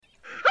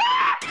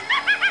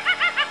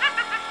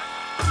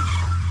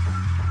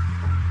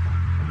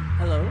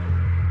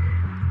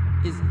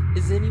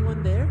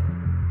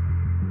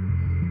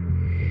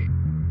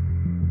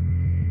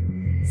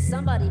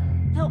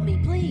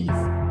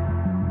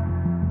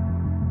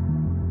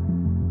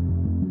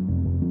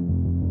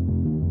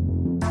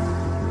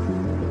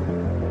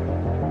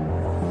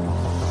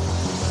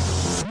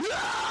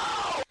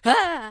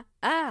Oh,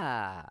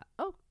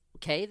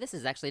 okay, this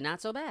is actually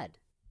not so bad.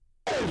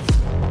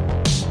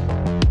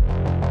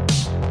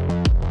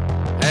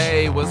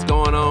 Hey, what's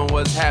going on?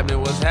 What's happening?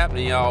 What's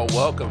happening, y'all?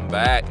 Welcome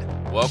back.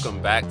 Welcome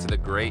back to the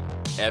Great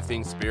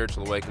Effing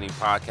Spiritual Awakening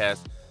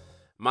Podcast.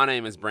 My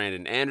name is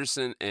Brandon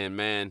Anderson, and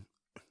man,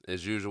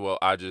 as usual,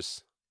 I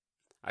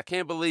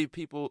can't believe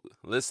people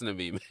listen to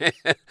me, man.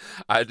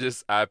 I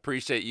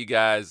appreciate you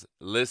guys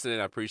listening.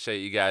 I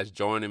appreciate you guys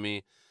joining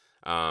me.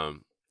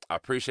 I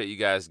appreciate you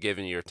guys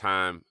giving your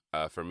time.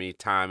 For me,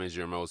 time is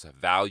your most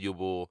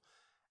valuable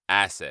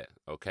asset,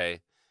 okay?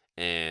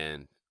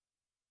 And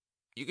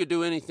you could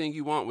do anything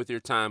you want with your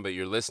time, but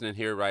you're listening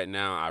here right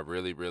now. I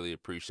really, really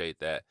appreciate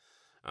that.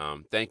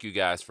 Thank you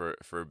guys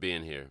for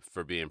being here,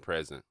 for being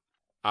present.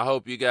 I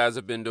hope you guys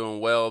have been doing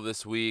well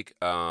this week.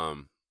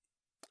 I'm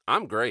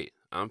great.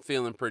 I'm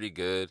feeling pretty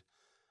good.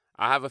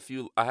 I had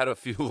a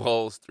few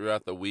lulls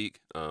throughout the week,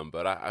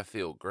 but I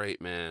feel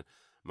great, man.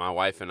 My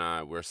wife and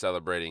I, we're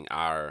celebrating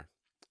our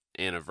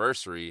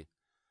anniversary,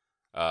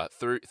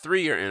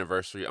 3-year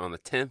anniversary on the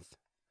 10th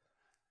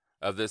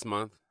of this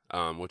month,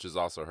 which is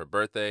also her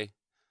birthday.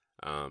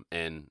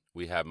 And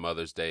we have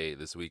Mother's Day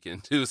this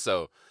weekend too.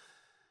 So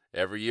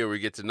every year we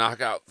get to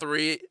knock out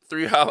three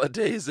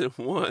holidays at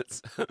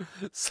once.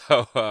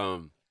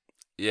 So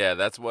yeah,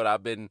 that's what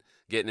I've been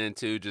getting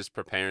into, just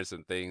preparing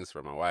some things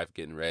for my wife,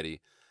 getting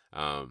ready.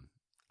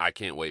 I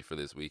can't wait for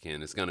this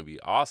weekend. It's going to be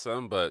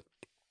awesome, but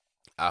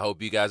I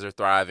hope you guys are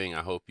thriving.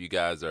 I hope you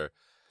guys are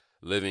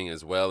living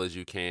as well as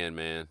you can,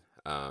 man.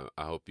 I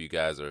hope you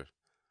guys are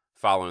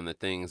following the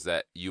things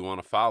that you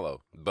want to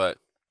follow. But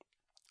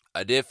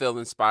I did feel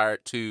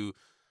inspired to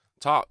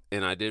talk,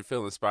 and I did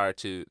feel inspired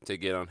to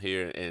get on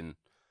here. And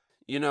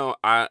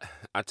I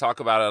talk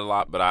about it a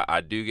lot, but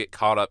I do get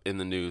caught up in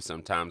the news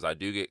sometimes. I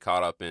do get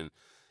caught up in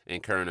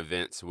current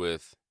events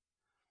with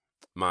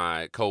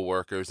my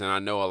coworkers, and I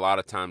know a lot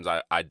of times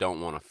I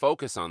don't want to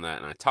focus on that,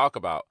 and I talk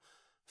about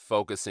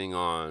focusing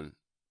on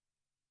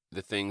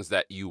the things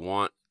that you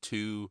want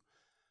to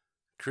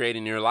create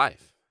in your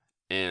life.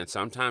 And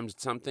sometimes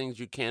some things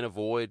you can't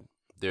avoid.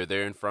 They're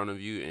there in front of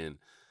you, and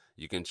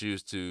you can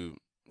choose to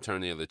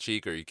turn the other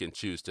cheek, or you can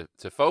choose to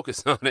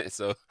focus on it.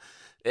 So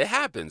it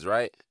happens,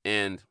 right?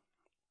 And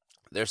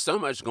there's so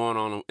much going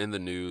on in the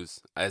news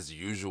as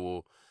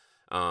usual,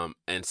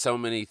 and so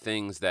many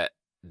things that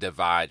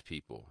divide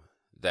people,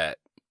 that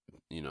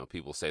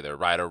people say they're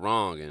right or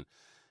wrong. And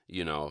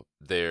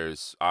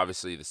there's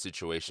obviously the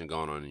situation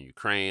going on in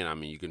Ukraine. I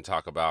mean, you can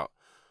talk about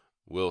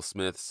Will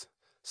Smith's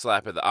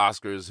slap at the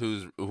Oscars,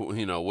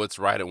 what's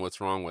right and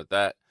what's wrong with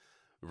that.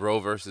 Roe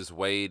versus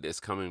Wade is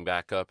coming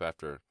back up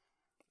after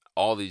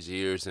all these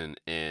years,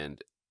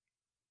 and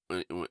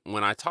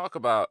when I talk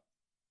about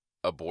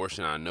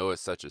abortion, I know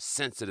it's such a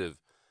sensitive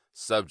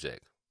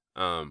subject.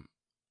 I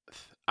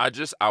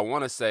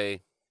want to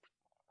say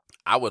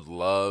I would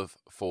love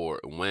for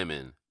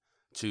women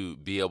to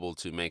be able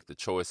to make the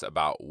choice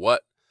about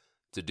what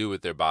to do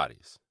with their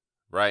bodies,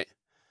 right?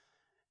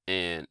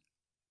 And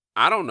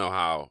I don't know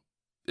how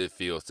it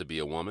feels to be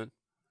a woman,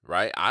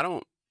 right? I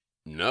don't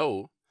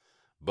know,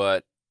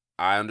 but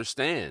I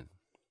understand.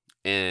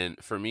 And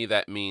for me,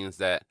 that means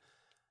that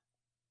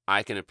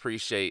I can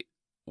appreciate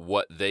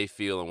what they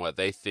feel and what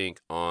they think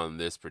on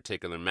this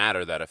particular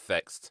matter that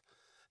affects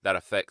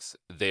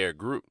their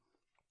group.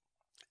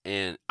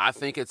 And I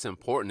think it's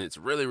important. It's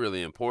really,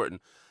 really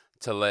important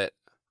to let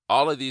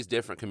all of these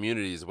different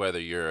communities, whether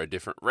you're a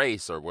different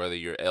race or whether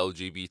you're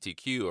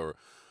LGBTQ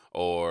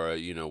or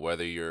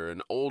whether you're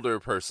an older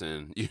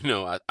person,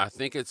 I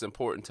think it's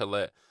important to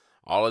let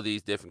all of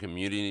these different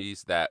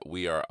communities that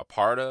we are a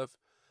part of,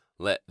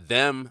 let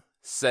them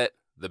set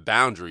the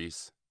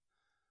boundaries,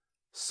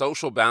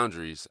 social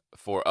boundaries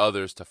for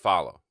others to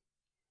follow,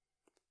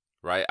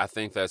 right? I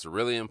think that's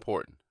really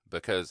important,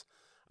 because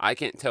I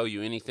can't tell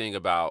you anything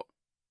about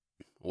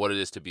what it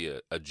is to be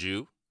a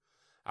Jew.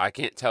 I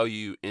can't tell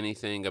you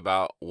anything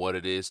about what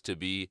it is to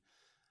be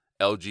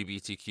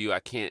LGBTQ. I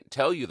can't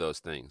tell you those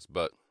things,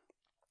 but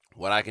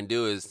what I can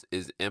do is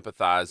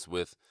empathize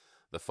with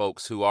the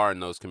folks who are in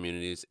those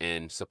communities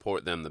and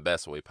support them the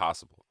best way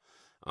possible.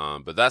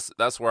 But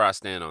that's where I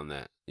stand on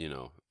that.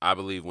 I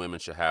believe women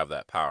should have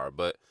that power,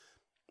 but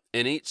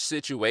in each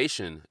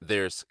situation,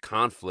 there's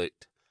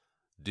conflict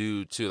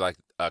due to like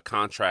a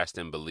contrast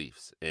in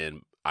beliefs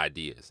and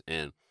ideas.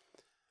 And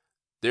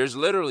there's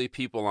literally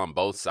people on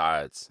both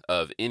sides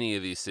of any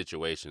of these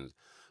situations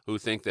who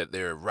think that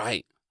they're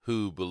right,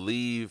 who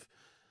believe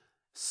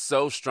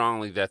so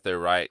strongly that they're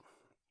right.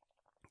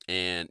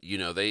 And,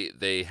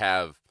 they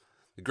have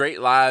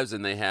great lives,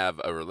 and they have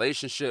a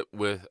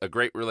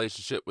great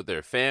relationship with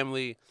their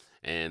family,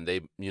 and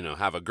they,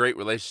 have a great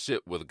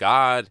relationship with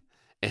God,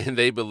 and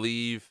they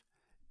believe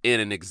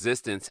in an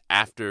existence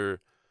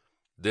after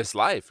this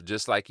life,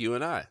 just like you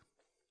and I.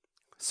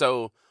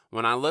 So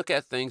when I look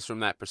at things from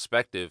that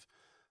perspective,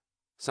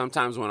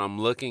 sometimes when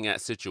I'm looking at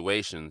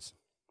situations,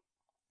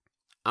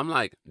 I'm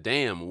like,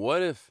 damn,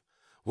 what if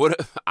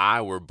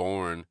I were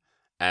born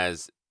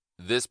as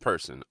this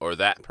person or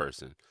that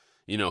person,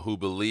 who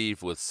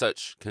believe with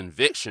such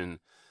conviction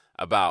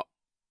about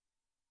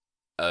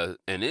an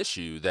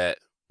issue that,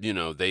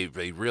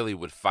 they really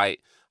would fight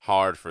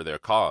hard for their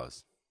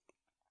cause.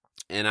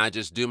 And I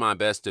just do my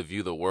best to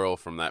view the world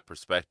from that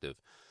perspective.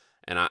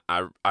 And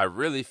I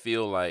really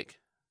feel like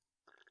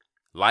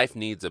life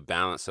needs a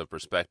balance of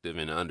perspective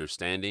and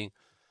understanding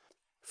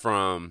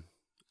from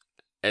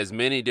as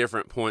many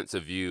different points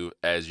of view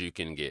as you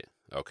can get,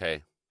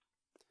 okay?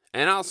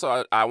 And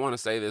also, I want to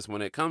say this,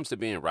 when it comes to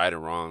being right or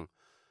wrong,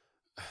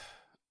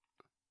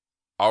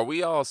 are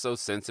we all so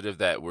sensitive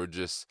that we're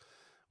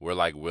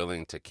like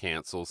willing to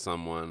cancel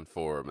someone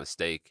for a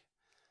mistake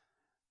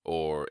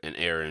or an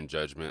error in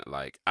judgment?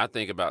 Like, I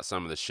think about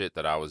some of the shit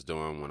that I was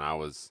doing when I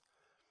was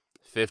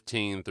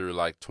 15 through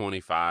like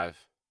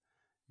 25,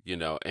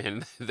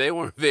 and they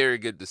weren't very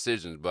good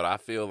decisions, but I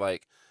feel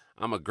like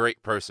I'm a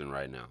great person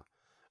right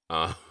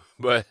now.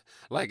 But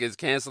like, is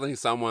canceling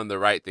someone the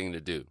right thing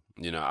to do?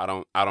 I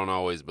don't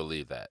always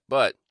believe that.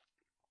 But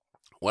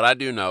what I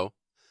do know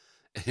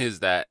is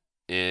that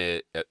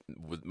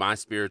with my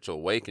spiritual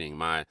awakening,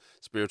 my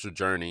spiritual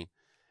journey,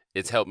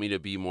 it's helped me to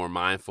be more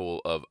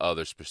mindful of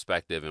others'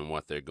 perspective and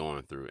what they're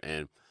going through.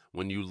 And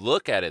when you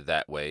look at it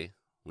that way,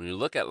 when you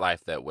look at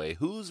life that way,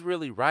 who's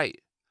really right?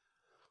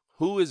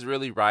 Who is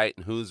really right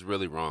and who's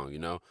really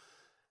wrong?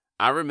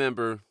 I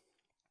remember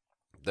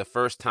the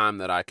first time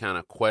that I kind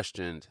of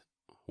questioned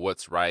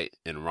what's right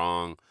and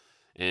wrong,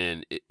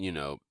 and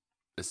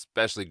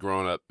especially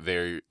growing up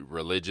very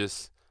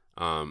religious.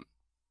 I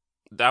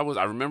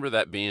remember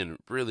that being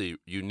really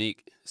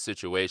unique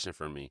situation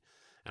for me.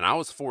 And I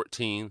was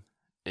 14,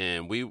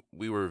 and we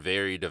were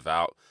very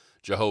devout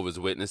Jehovah's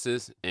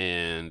Witnesses.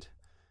 And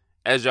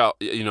as y'all,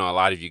 a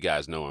lot of you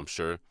guys know, I'm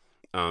sure.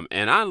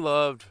 And I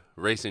loved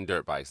racing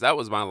dirt bikes. That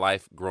was my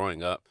life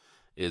growing up,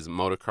 is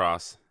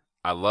motocross.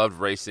 I loved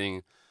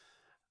racing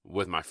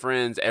with my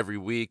friends every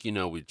week.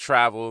 We'd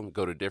travel,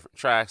 go to different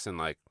tracks, and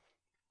like,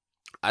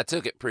 I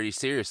took it pretty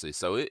seriously.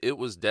 So it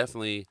was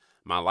definitely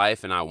my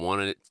life, and I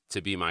wanted it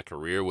to be my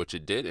career, which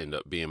it did end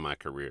up being my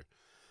career.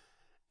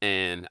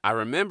 And I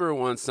remember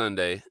one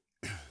Sunday,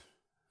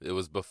 it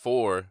was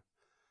before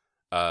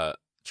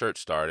church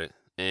started,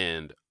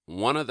 and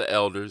one of the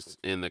elders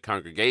in the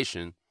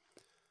congregation,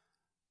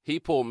 he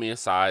pulled me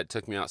aside,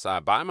 took me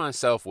outside by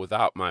myself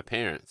without my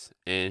parents,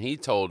 and he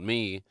told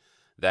me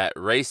that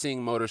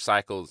racing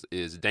motorcycles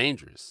is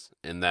dangerous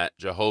and that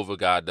Jehovah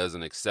God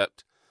doesn't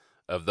accept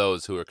of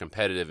those who are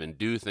competitive and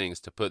do things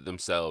to put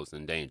themselves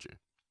in danger.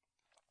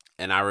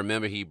 And I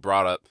remember he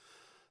brought up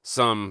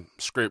some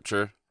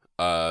scripture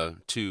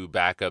to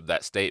back up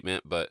that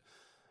statement, but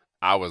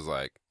I was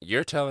like,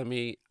 you're telling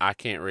me I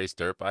can't race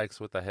dirt bikes?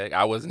 What the heck?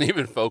 I wasn't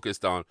even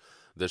focused on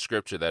the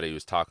scripture that he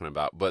was talking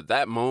about. But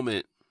that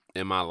moment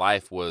in my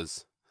life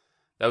was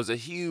a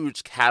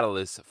huge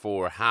catalyst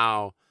for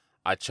how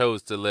I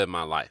chose to live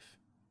my life.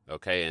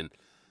 Okay. And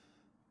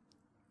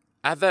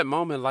at that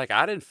moment, like,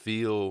 I didn't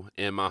feel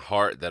in my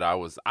heart that I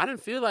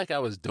didn't feel like I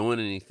was doing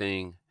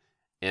anything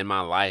in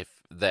my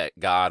life that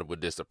God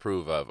would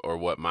disapprove of, or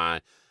what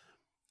my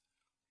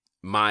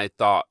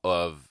thought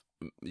of,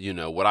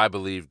 what I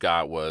believed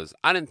God was.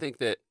 I didn't think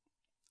that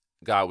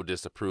God would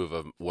disapprove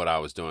of what I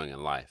was doing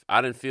in life.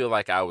 I didn't feel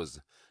like I was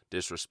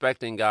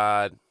disrespecting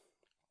God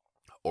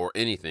or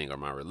anything, or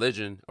my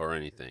religion or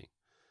anything.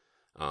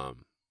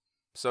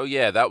 So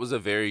yeah, that was a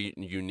very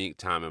unique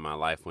time in my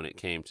life when it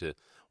came to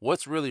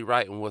what's really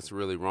right and what's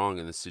really wrong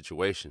in this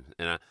situation.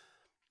 And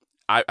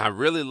I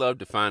really love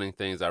defining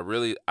things. I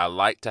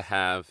like to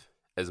have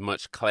as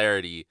much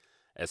clarity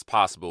as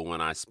possible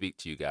when I speak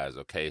to you guys.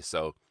 Okay.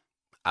 So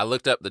I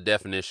looked up the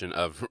definition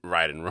of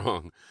right and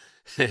wrong,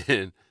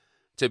 and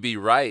to be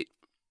right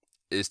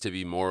is to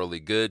be morally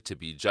good, to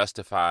be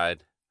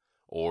justified,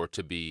 or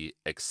to be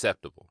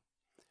acceptable.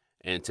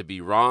 And to be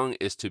wrong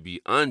is to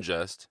be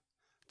unjust,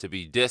 to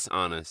be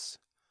dishonest,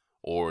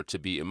 or to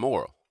be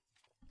immoral.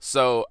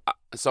 So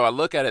I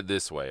look at it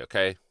this way,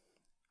 okay?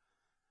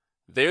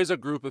 There's a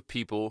group of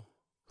people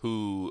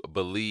who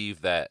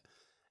believe that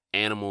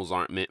animals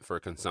aren't meant for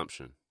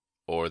consumption,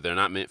 or they're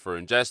not meant for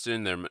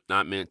ingestion. They're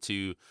not meant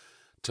to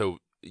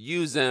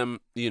use them,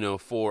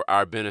 for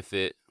our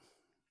benefit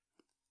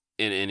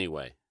in any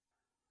way.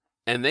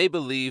 And they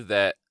believe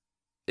that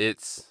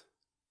it's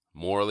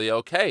morally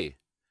okay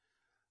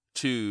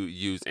to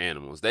use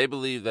animals. They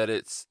believe that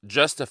it's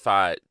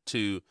justified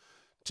to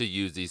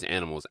use these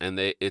animals, and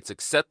it's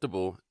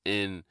acceptable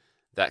in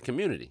that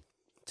community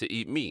to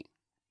eat meat.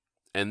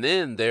 And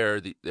then there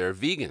are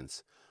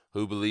vegans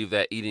who believe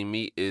that eating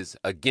meat is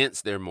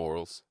against their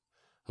morals,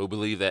 who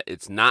believe that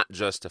it's not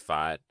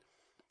justified,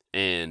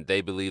 and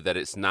they believe that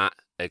it's not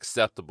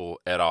acceptable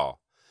at all.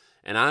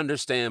 And I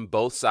understand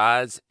both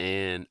sides,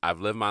 and I've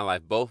lived my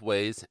life both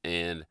ways,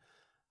 and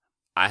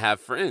I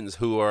have friends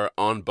who are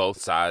on both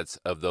sides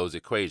of those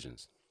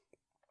equations.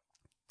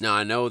 Now,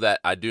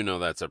 I do know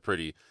that's a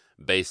pretty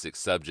basic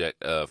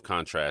subject of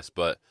contrast,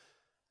 but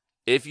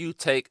if you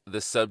take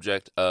the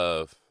subject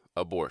of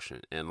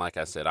abortion, and like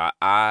I said,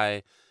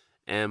 I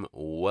am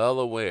well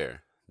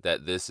aware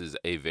that this is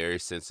a very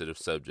sensitive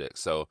subject,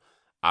 so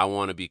I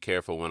want to be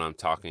careful when I'm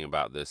talking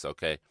about this,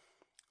 okay?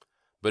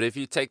 But if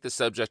you take the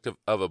subject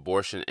of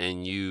abortion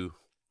and you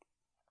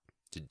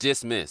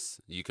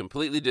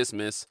completely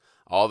dismiss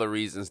all the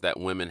reasons that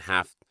women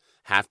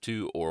have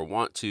to or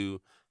want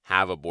to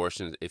have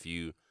abortions, if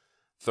you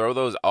throw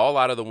those all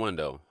out of the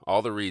window,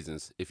 all the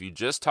reasons, if you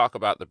just talk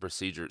about the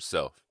procedure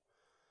itself,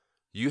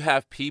 you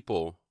have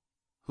people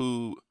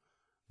who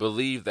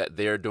believe that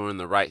they're doing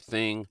the right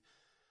thing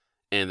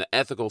and the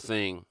ethical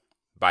thing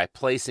by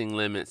placing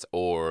limits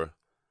or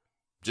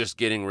just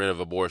getting rid of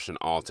abortion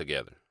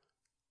altogether.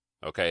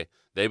 Okay?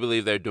 They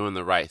believe they're doing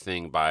the right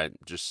thing by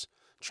just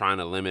trying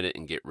to limit it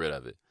and get rid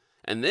of it.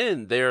 And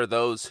then there are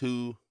those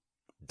who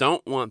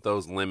don't want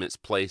those limits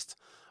placed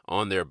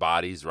on their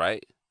bodies,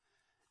 right?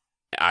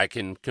 I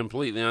can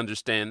completely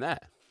understand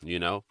that,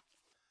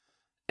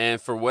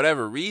 And for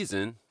whatever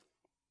reason,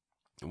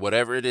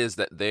 whatever it is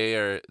that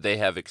they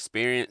have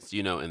experienced,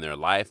 in their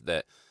life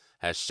that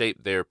has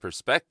shaped their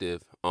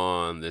perspective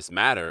on this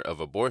matter of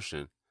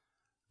abortion,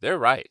 they're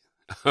right.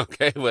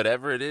 Okay,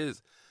 whatever it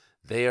is,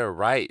 they are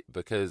right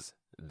because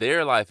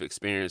their life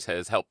experience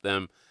has helped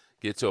them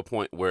get to a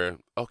point where,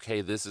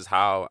 okay, this is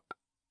how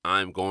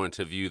I'm going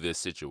to view this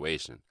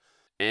situation.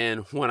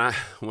 And when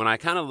I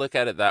kind of look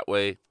at it that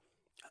way,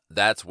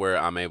 that's where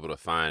I'm able to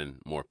find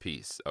more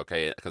peace,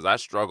 okay? Because I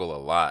struggle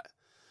a lot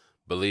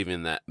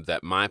believing that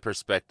my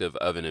perspective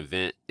of an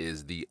event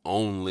is the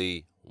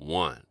only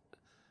one.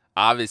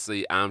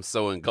 Obviously, I'm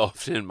so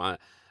engulfed in my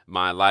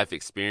life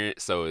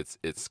experience, so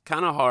it's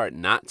kind of hard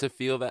not to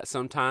feel that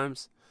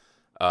sometimes.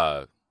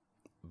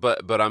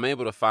 But I'm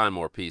able to find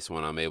more peace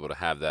when I'm able to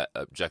have that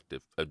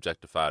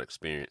objectified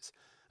experience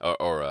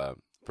or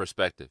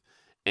perspective.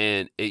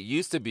 And it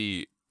used to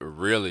be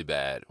really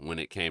bad when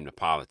it came to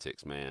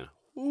politics, man.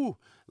 Ooh,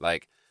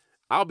 like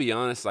I'll be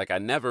honest, like I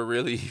never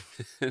really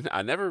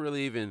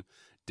even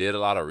did a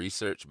lot of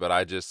research, but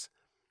I just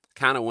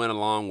kind of went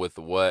along with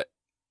what,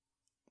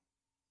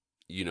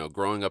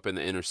 growing up in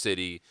the inner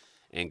city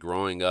and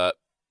growing up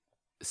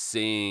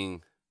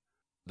seeing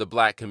the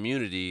black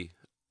community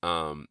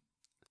in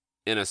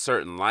a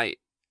certain light.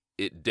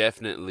 It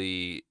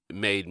definitely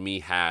made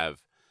me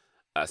have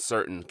a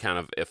certain kind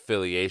of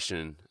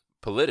affiliation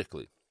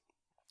politically.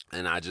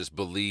 And I just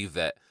believe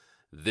that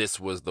this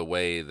was the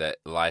way that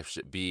life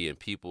should be, and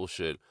people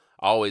should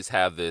always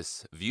have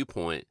this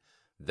viewpoint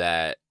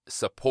that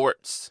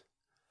supports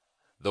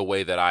the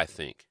way that I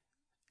think.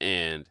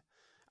 And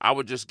I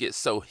would just get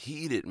so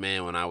heated,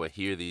 man, when I would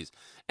hear these.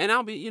 And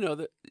I'll be,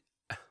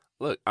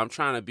 look, I'm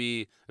trying to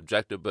be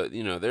objective, but,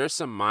 there's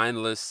some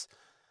mindless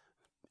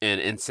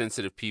and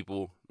insensitive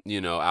people,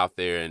 out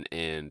there.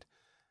 And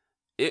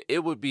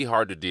it would be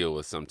hard to deal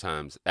with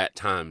sometimes, at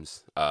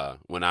times,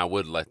 when I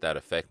would let that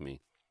affect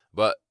me.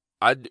 But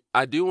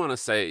I do want to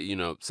say,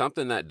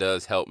 something that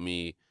does help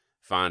me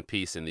find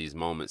peace in these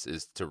moments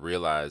is to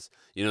realize,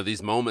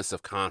 these moments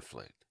of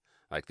conflict,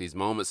 like these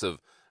moments of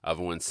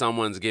when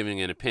someone's giving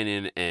an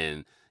opinion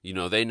and,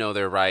 they know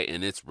they're right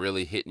and it's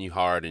really hitting you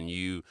hard and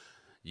you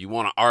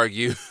want to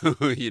argue,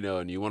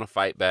 and you want to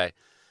fight back.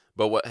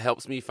 But what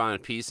helps me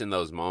find peace in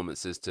those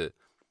moments is to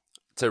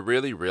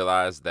really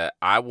realize that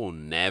I will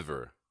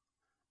never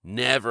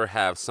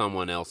have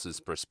someone else's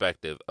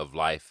perspective of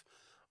life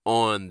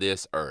on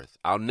this earth.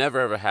 I'll never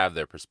ever have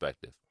their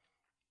perspective.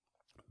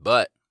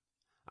 But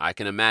I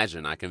can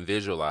imagine, I can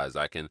visualize,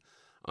 I can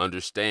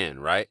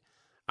understand, right?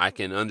 I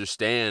can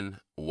understand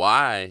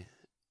why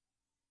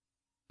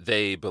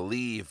they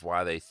believe,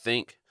 why they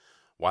think,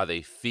 why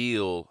they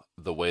feel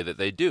the way that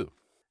they do.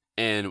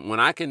 And when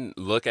I can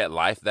look at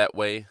life that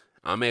way,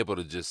 I'm able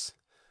to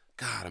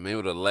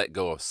let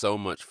go of so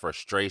much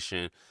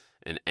frustration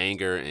and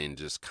anger and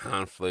just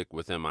conflict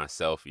within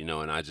myself,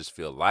 and I just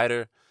feel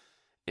lighter.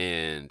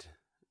 And,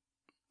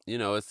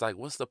 it's like,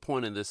 what's the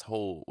point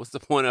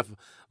of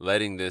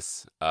letting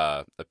this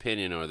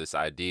opinion or this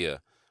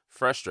idea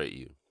frustrate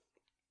you?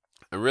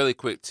 And really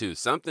quick too,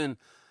 something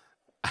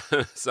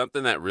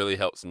that really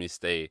helps me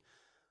stay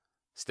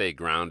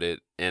grounded.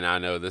 And I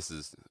know it's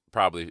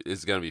going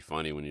to be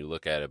funny when you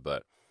look at it,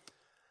 but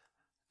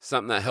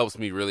something that helps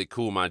me really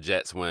cool my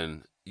jets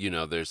when,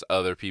 there's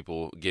other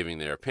people giving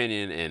their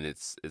opinion and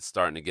it's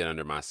starting to get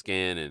under my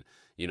skin and,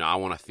 I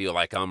want to feel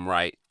like I'm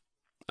right.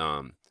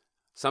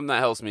 Something that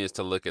helps me is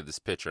to look at this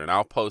picture, and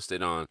I'll post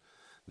it on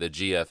the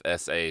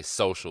GFSA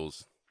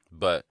socials,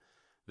 but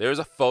there's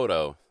a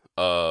photo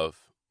of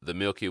the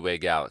Milky Way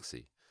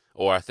galaxy,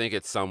 or I think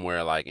it's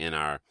somewhere like in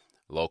our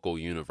local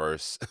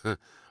universe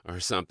or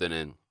something,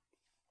 and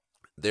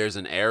there's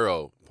an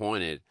arrow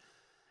pointed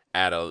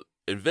at a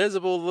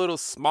invisible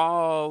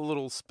small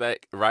little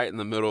speck right in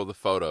the middle of the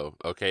photo,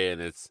 okay?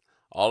 And it's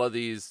all of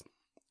these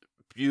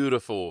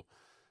beautiful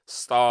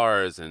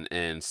stars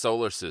and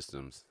solar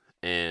systems,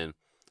 and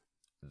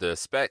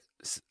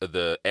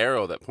the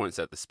arrow that points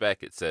at the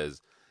speck, it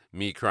says,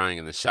 me crying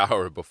in the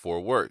shower before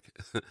work.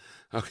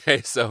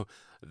 Okay, so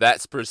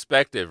that's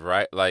perspective,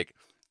 right? Like,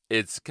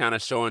 it's kind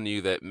of showing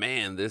you that,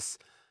 man, this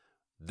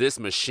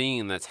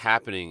machine that's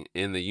happening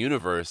in the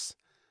universe,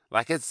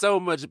 like, it's so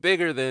much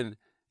bigger than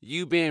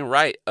you being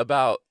right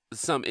about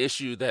some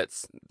issue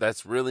that's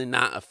really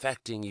not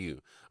affecting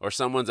you, or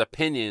someone's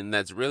opinion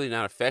that's really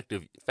not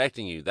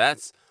affecting you.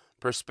 That's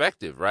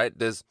perspective, right?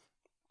 Does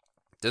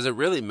it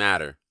really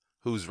matter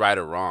who's right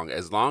or wrong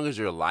as long as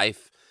your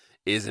life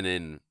isn't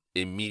in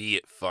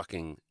immediate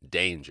fucking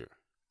danger?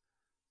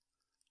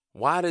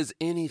 Why does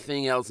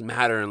anything else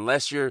matter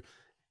unless you're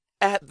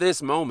at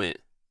this moment,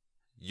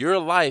 your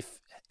life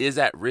is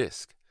at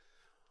risk?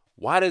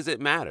 Why does it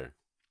matter?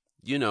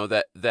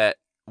 That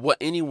what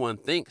anyone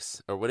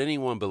thinks or what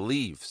anyone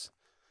believes.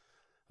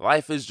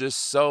 Life is just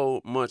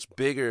so much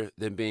bigger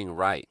than being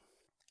right.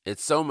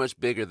 It's so much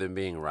bigger than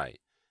being right.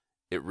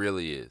 It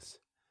really is.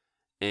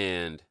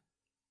 And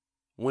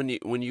when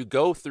you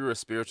go through a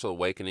spiritual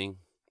awakening,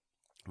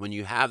 when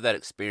you have that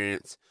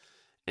experience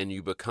and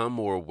you become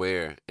more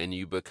aware and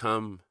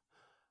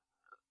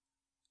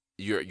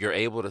you're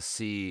able to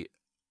see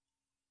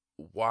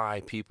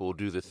why people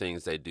do the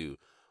things they do,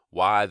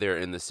 why they're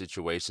in the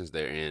situations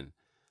they're in,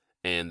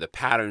 and the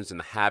patterns and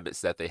the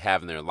habits that they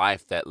have in their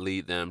life that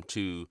lead them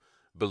to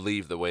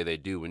believe the way they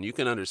do. When you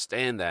can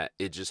understand that,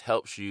 it just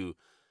helps you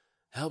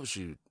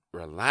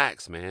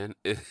relax, man.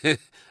 It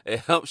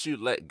helps you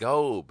let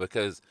go,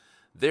 because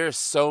there's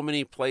so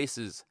many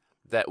places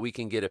that we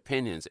can get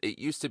opinions. It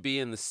used to be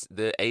in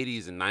the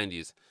 80s and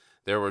 90s,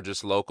 there were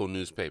just local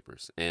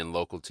newspapers and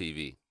local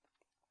TV.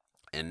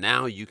 And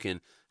now you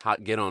can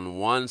get on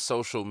one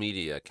social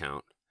media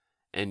account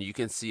and you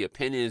can see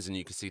opinions and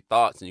you can see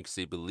thoughts and you can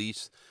see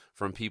beliefs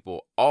from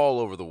people all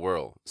over the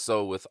world.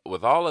 So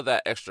with all of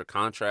that extra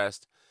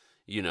contrast,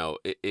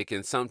 it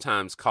can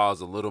sometimes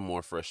cause a little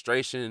more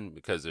frustration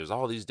because there's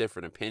all these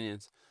different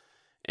opinions.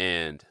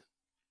 And,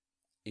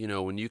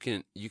 when you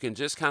can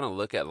just kind of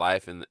look at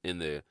life and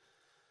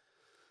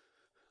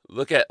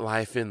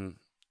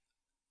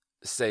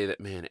say that,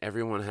 man,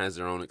 everyone has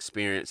their own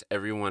experience.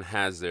 Everyone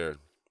has their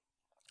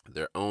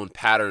own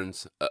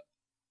patterns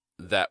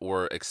that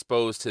were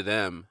exposed to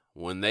them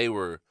when they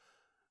were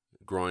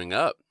growing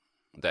up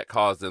that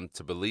caused them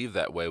to believe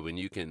that way. When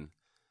you can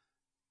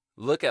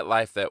look at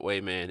life that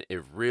way, man,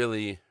 it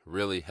really,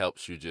 really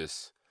helps you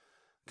just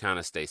kind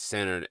of stay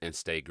centered and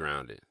stay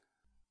grounded.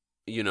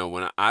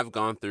 When I've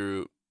gone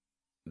through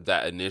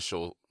that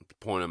initial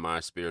point of my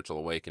spiritual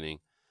awakening,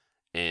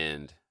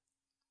 and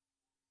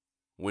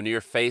when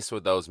you're faced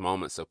with those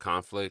moments of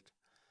conflict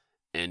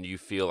and you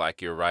feel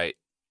like you're right,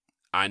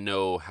 I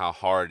know how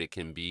hard it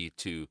can be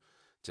to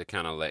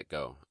kind of let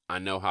go. I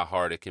know how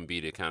hard it can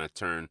be to kind of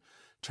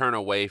turn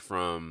away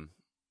from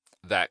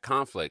that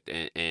conflict.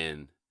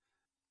 And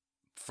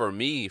for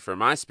me, for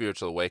my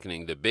spiritual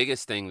awakening, the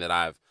biggest thing that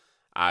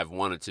I've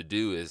wanted to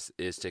do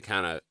is to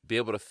kind of be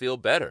able to feel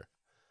better,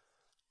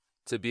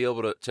 to be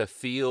able to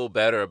feel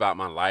better about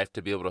my life,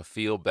 to be able to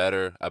feel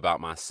better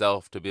about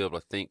myself, to be able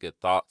to think good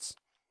thoughts.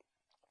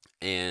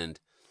 And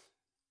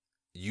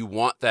you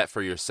want that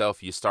for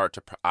yourself. You start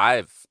to,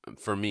 I've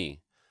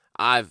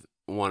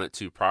wanted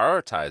to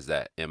prioritize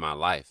that in my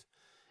life.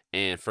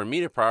 And for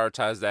me to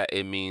prioritize that,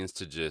 it means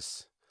to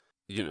just,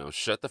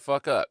 shut the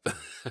fuck up,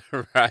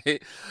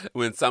 right?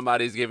 When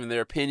somebody's giving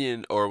their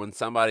opinion, or when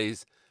somebody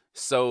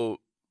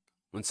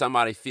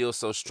feels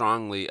so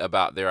strongly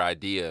about their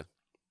idea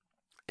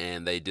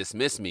and they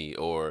dismiss me,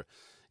 or,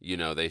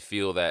 they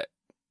feel that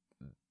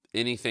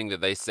anything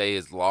that they say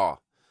is law.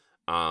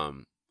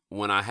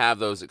 When I have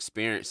those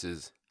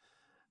experiences,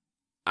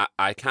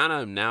 I kind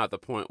of am now at the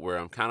point where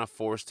I'm kind of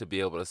forced to be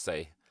able to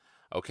say,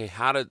 okay,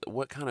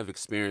 what kind of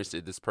experience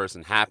did this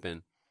person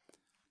happen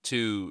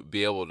to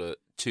be able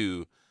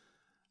to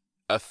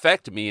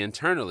affect me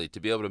internally, to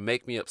be able to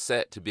make me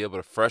upset, to be able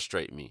to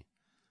frustrate me?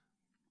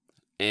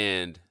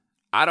 And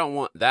I don't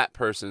want that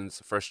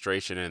person's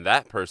frustration and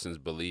that person's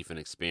belief and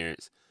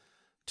experience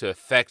to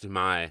affect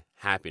my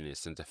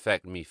happiness and to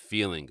affect me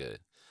feeling good,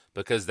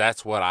 because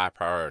that's what I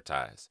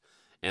prioritize.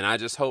 And I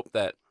just hope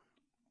that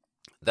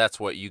that's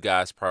what you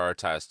guys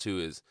prioritize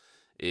too,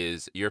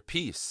 is your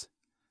peace.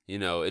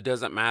 It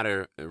doesn't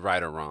matter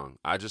right or wrong.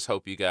 I just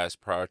hope you guys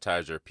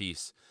prioritize your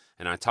peace.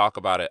 And I talk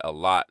about it a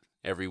lot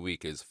every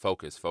week, is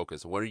focus.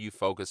 What are you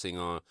focusing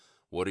on?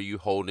 What are you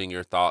holding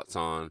your thoughts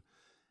on?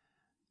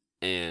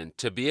 And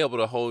to be able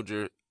to hold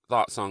your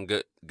thoughts on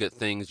good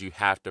things, you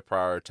have to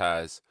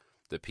prioritize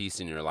the peace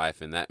in your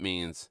life. And that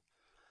means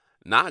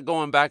not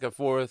going back and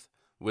forth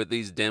with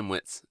these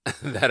dimwits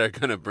that are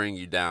going to bring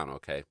you down,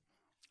 okay?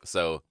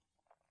 So,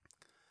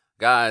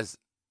 guys,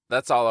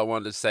 that's all I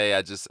wanted to say.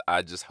 I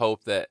just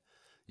hope that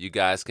you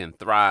guys can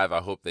thrive.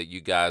 I hope that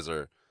you guys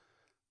are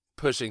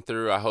pushing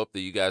through. I hope that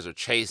you guys are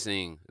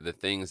chasing the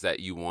things that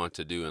you want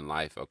to do in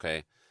life,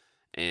 okay?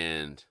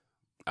 And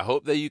I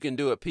hope that you can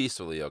do it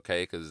peacefully,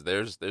 okay? Because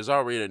there's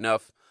already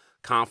enough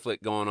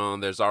conflict going on.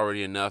 There's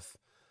already enough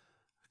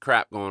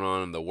crap going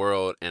on in the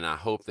world, and I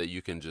hope that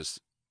you can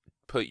just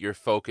put your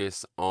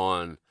focus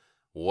on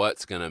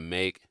what's going to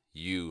make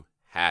you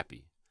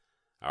happy,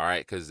 all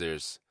right? Because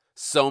there's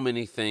so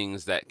many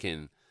things that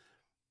can,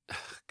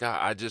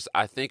 God,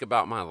 I think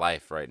about my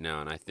life right now,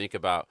 and I think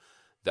about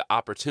the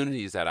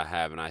opportunities that I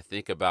have, and I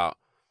think about,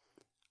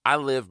 I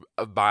live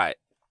by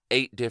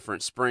 8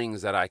 different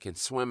springs that I can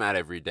swim at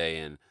every day.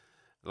 And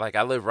like,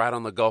 I live right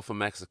on the Gulf of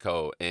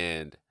Mexico,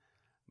 and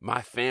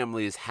my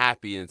family is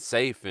happy and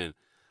safe. And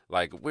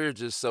like, we're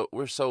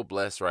so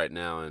blessed right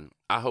now. And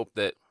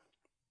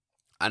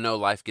I know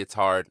life gets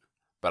hard,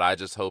 but I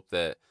just hope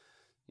that,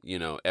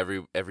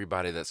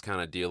 everybody that's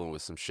kind of dealing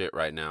with some shit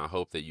right now, I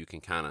hope that you can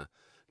kind of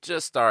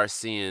just start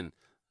seeing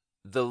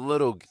the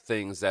little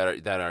things that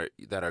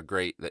are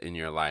great in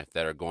your life,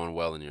 that are going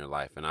well in your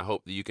life. And I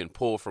hope that you can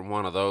pull from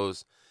one of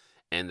those,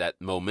 and that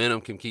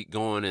momentum can keep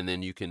going, and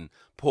then you can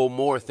pull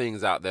more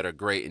things out that are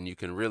great, and you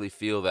can really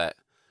feel that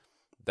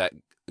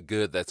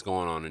good that's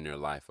going on in your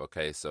life.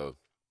 Okay, so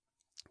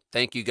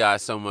thank you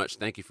guys so much.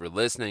 Thank you for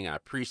listening. I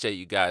appreciate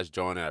you guys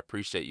joining. I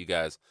appreciate you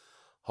guys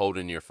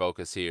holding your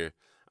focus here.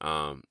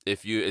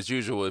 If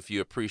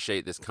you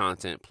appreciate this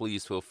content,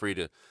 please feel free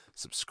to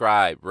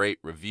subscribe, rate,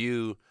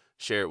 review,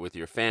 share it with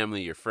your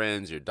family, your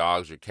friends, your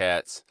dogs, your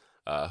cats,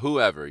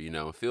 whoever.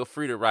 Feel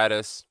free to write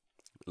us,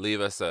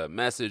 leave us a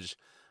message.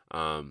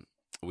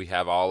 We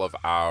have all of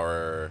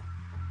our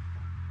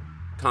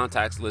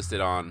contacts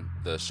listed on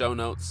the show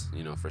notes,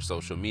 for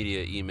social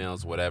media,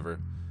 emails, whatever.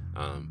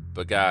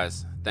 But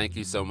guys, thank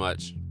you so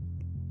much.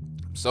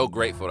 I'm so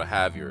grateful to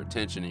have your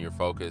attention and your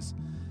focus,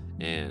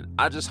 and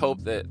I just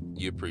hope that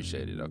you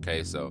appreciate it.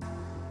 Okay, so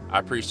I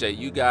appreciate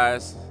you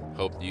guys.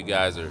 Hope you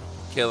guys are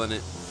killing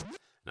it,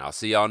 and I'll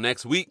see y'all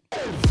next week.